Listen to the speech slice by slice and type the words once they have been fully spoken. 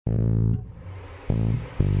I've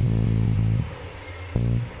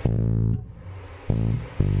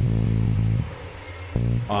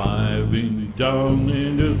been down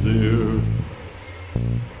in the dirt,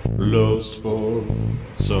 lost for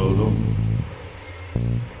so long,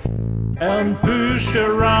 and pushed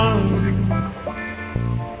around,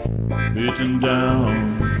 beaten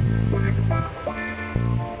down.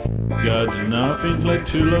 Got nothing left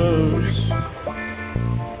to lose,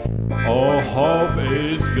 all hope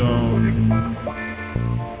is gone,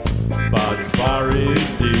 but buried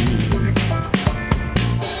deep,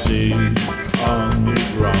 deep on the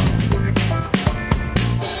ground.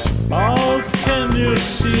 Oh, can you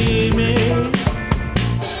see me?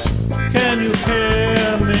 Can you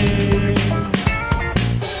hear me?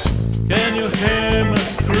 Can you hear me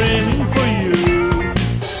screaming for you?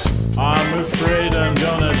 I'm afraid I'm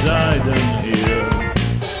gonna die down here.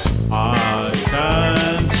 I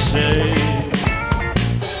can't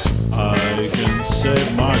save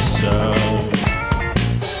myself.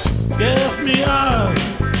 Get me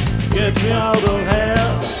out of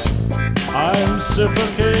here. I'm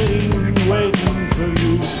suffocating, waiting for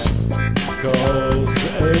you. 'Cause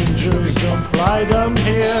the angels don't fly down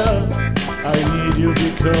here. I need you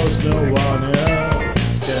because no one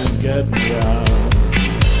else can get me out.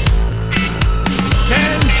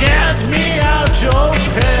 Can get me out of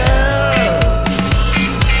here.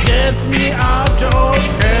 Get me out of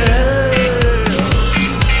here.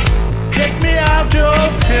 Get me out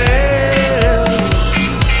of here.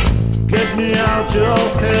 Get me out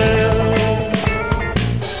of here.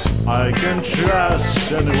 I can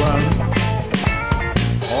trust anyone.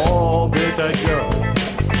 All that I go.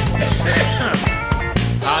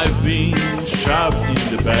 I've been trapped in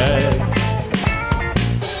the bed.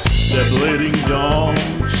 The bleeding don't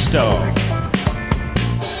stop.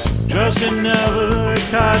 Just another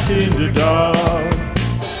cut in the dark.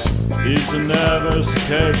 It's a never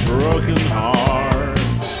scared broken heart.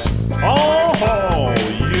 Oh,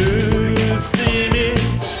 you see me?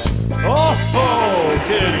 Oh,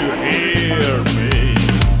 can you hear me?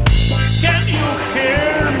 Can you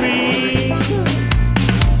hear me?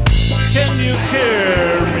 Can you hear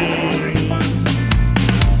me?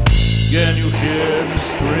 Can you hear me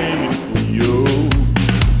screaming for you?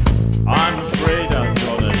 I'm afraid I'm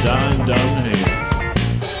gonna die down here.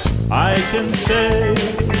 I can save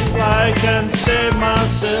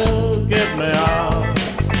myself. Get me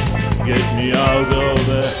out of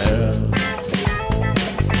the hell.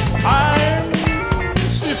 I'm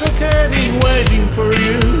suffocating, waiting for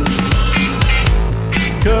you.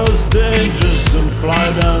 'Cause the angels don't fly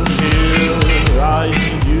down here. I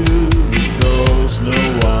need you because no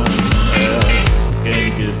one else can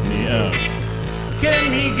get me out. Can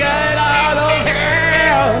we get out of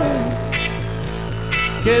here?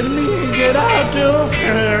 Can we get out of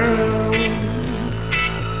here?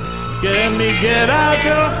 Can we get out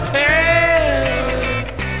of here?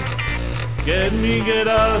 Can we get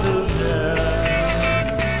out of here?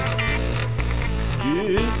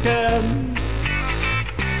 You can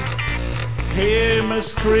hear me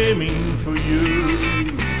screaming for you.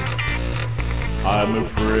 I'm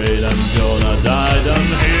afraid I'm gonna die down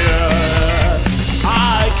here.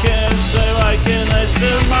 I can't save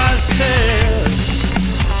myself.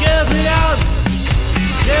 Get me out.